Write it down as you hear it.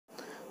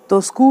তো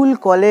school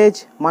college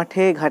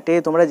মাঠে ঘাটে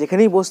তোমরা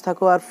যেখানেই বসে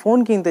থাকো আর ফোন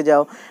কিনতে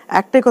যাও,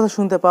 একটাই কথা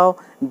শুনতে পাও,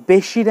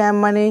 বেশি র্যাম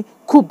মানে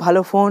খুব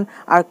ভালো ফোন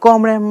আর কম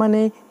র্যাম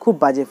মানে খুব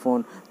বাজে ফোন।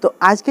 তো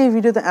আজকে এই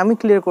ভিডিওতে আমি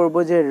ক্লিয়ার করব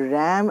যে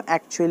র্যাম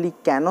অ্যাকচুয়ালি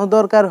কেন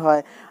দরকার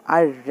হয়,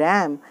 আর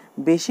র্যাম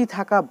বেশি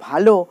থাকা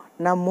ভালো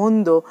না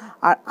মন্দ,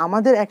 আর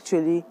আমাদের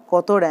অ্যাকচুয়ালি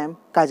কত র্যাম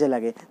কাজে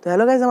লাগে। তো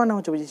হ্যালো গাইজ, আমার নাম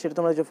হচ্ছে বুঝি, সেটা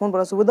তোমরা যে ফোন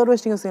পড়া উইদাউট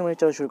ওয়েস্টিং এ সেকেন্ড,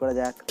 চলো শুরু করা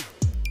যাক।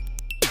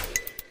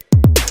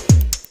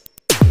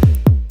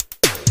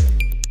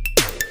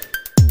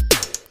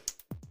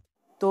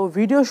 তো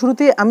ভিডিও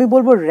শুরুতে আমি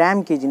বলবো র্যাম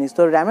কী জিনিস।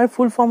 তো র্যামের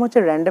ফুল ফর্ম হচ্ছে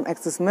র্যান্ডম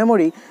অ্যাক্সেস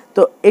মেমোরি।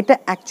 তো এটা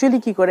অ্যাকচুয়ালি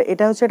কী করে,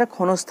 এটা হচ্ছে একটা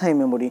ক্ষণস্থায়ী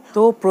মেমোরি।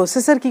 তো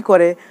প্রসেসর কী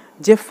করে,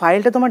 যে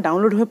ফাইলটা তোমার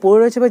ডাউনলোড হয়ে পড়ে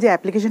রয়েছে বা যে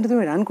অ্যাপ্লিকেশনটা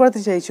তুমি রান করাতে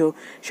চাইছো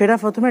সেটা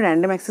প্রথমে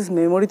র্যান্ডম অ্যাক্সেস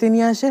মেমোরিতে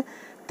নিয়ে আসে,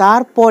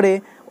 তারপরে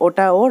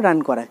ওটা ও রান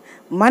করায়।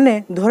 মানে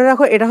ধরে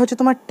রাখো এটা হচ্ছে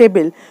তোমার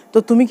টেবিল, তো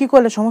তুমি কি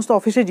করলে সমস্ত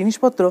অফিসের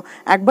জিনিসপত্র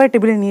একবার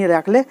টেবিলে নিয়ে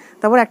রাখলে,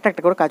 তারপর একটা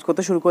একটা করে কাজ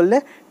করতে শুরু করলে,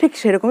 ঠিক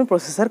সেরকমই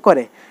প্রসেসর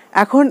করে।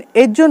 এখন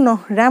এর জন্য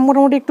র্যাম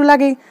মোটামুটি একটু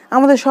লাগেই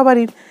আমাদের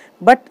সবারই,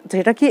 বাট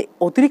সেটা কি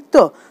অতিরিক্ত?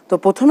 তো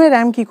প্রথমে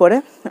র্যাম কি করে,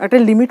 একটা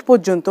লিমিট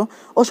পর্যন্ত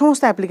ও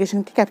সমস্ত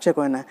অ্যাপ্লিকেশনকে ক্যাপচার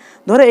করে না।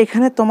 ধরো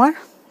এখানে তোমার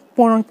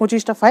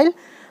 25টা ফাইল,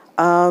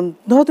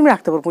 ধরো তুমি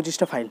রাখতে পারো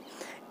 25টা ফাইল।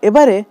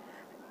 এবারে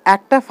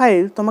একটা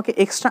ফাইল তোমাকে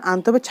এক্সট্রা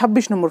আনতে হবে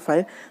 26 নম্বর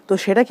ফাইল। তো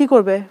সেটা কি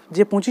করবে,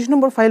 যে 25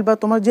 নম্বর ফাইল বা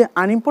তোমার যে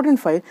আনইম্পর্টেন্ট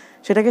ফাইল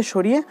সেটাকে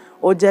সরিয়ে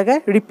ওর জায়গায়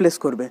রিপ্লেস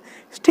করবে।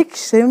 ঠিক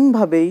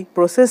সেমভাবেই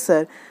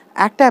প্রসেসর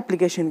একটা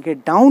অ্যাপ্লিকেশনকে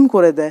ডাউন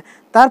করে দেয়,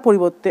 তার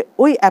পরিবর্তে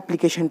ওই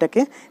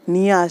অ্যাপ্লিকেশনটাকে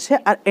নিয়ে আসে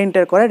আর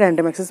এন্টার করে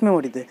র্যান্ডম অ্যাক্সেস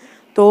মেমোরিতে।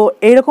 তো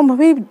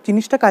এইরকমভাবেই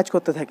জিনিসটা কাজ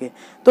করতে থাকে।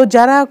 তো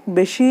যারা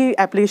বেশি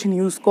অ্যাপ্লিকেশন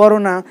ইউজ করো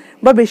না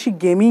বা বেশি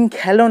গেমিং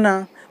খেলো না,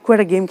 খুব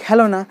একটা গেম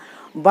খেলো না,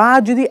 বা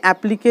যদি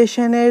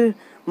অ্যাপ্লিকেশনের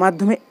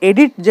মাধ্যমে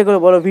এডিট যেগুলো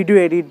বলো, ভিডিও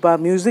এডিট বা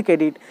মিউজিক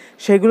এডিট,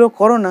 সেগুলো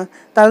করো না,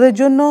 তাদের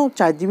জন্য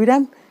 4 GB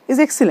র্যাম ইজ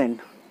এক্সিলেন্ট,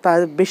 তার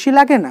বেশি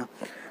লাগে না।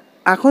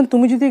 এখন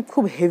তুমি যদি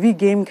খুব হেভি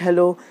গেম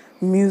খেলো,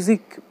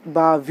 মিউজিক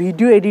বা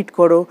ভিডিও এডিট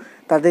করো,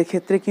 তাদের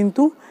ক্ষেত্রে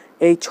কিন্তু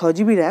এই 6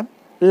 GB র্যাম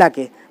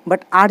লাগে। বাট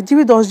 8 GB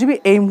 10 GB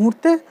এই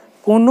মুহূর্তে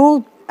কোনো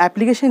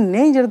অ্যাপ্লিকেশন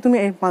নেই যেটা তুমি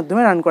এর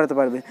মাধ্যমে রান করাতে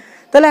পারবে।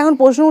 তাহলে এখন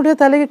প্রশ্ন উঠে,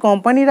 তাহলে কি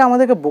কোম্পানিরা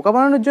আমাদেরকে বোকা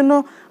বানানোর জন্য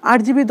 8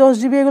 GB 10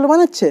 GB এগুলো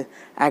বানাচ্ছে?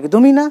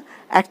 একদমই না।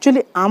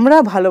 অ্যাকচুয়ালি আমরা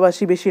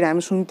ভালোবাসি বেশি র্যাম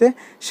শুনতে,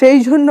 সেই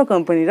জন্য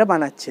কোম্পানিরা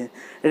বানাচ্ছে।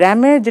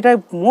 র্যামের যেটা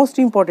মোস্ট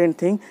ইম্পর্টেন্ট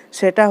থিং,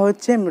 সেটা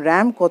হচ্ছে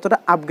র্যাম কতটা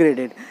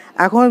আপগ্রেডেড।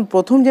 এখন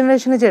প্রথম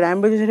জেনারেশনে যে র্যাম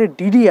বেরোচ্ছে সেটা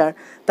DDR,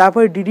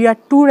 তারপরে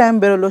DDR2 র্যাম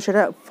বেরোলো,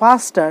 সেটা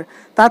ফাস্টার,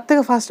 তার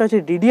থেকে ফাস্টার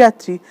হচ্ছে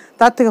DDR3,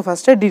 তার থেকে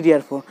ফাস্টার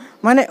DDR4।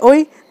 মানে ওই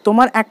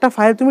তোমার একটা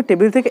ফাইল তুমি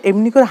টেবিল থেকে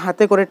এমনি করে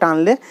হাতে করে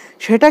টানলে,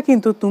 সেটা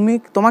কিন্তু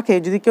তোমাকে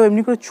যদি কেউ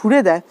এমনি করে ছুঁড়ে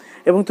দেয়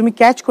এবং তুমি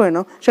ক্যাচ করে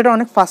নাও, সেটা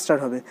অনেক ফাস্টার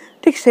হবে।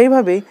 ঠিক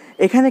সেইভাবেই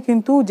এখানে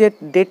কিন্তু যে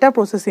ডেটা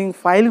প্রসেসিং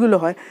ফাইলগুলো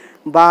হয়,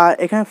 বা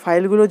এখানে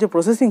ফাইলগুলো যে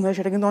প্রসেসিং হয়,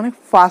 সেটা কিন্তু অনেক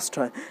ফাস্ট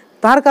হয়।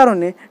 তার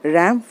কারণে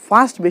র্যাম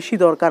ফাস্ট বেশি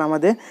দরকার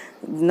আমাদের,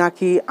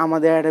 নাকি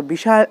আমাদের একটা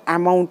বিশাল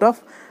অ্যামাউন্ট অফ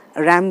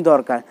র্যাম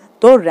দরকার।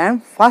 তো র্যাম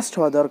ফাস্ট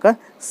হওয়া দরকার,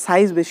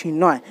 সাইজ বেশি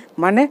নয়।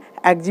 মানে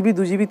 1 GB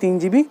 2 GB 3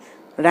 GB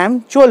র্যাম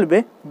চলবে,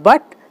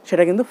 বাট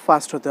সেটা কিন্তু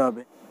ফাস্ট হতে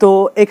হবে। তো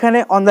এখানে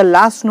অন দ্য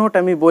লাস্ট নোট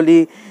আমি বলি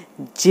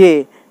যে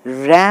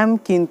র্যাম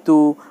কিন্তু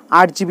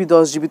 8 GB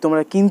 10 GB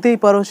তোমরা কিনতেই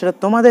পারো, সেটা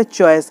তোমাদের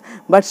চয়েস,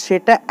 বাট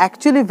সেটা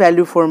অ্যাকচুয়ালি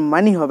ভ্যালু ফর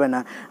মানি হবে না।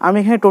 আমি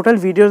এখানে টোটাল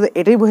ভিডিওতে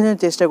এটাই বোঝানোর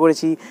চেষ্টা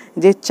করেছি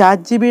যে 4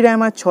 GB RAM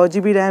R 6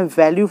 GB RAM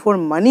value for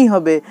money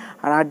হবে,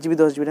 আর 8 GB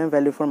 10 GB RAM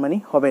value for money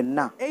হবে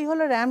না। এই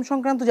হলো র্যাম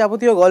সংক্রান্ত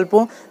যাবতীয় গল্প।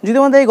 যদি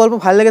তোমাদের এই গল্প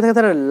ভালো লেগে থাকে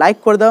তাহলে লাইক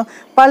করে দাও,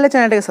 পারলে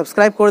চ্যানেলটাকে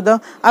সাবস্ক্রাইব করে দাও,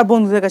 আর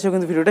বন্ধুদের কাছেও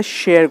কিন্তু ভিডিওটা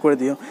শেয়ার করে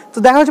দিও। তো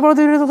দেখা হচ্ছে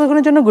পরবর্তী ভিডিওতে,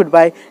 ততক্ষণের জন্য গুড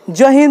বাই,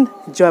 জয় হিন্দ,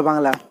 জয়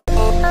বাংলা।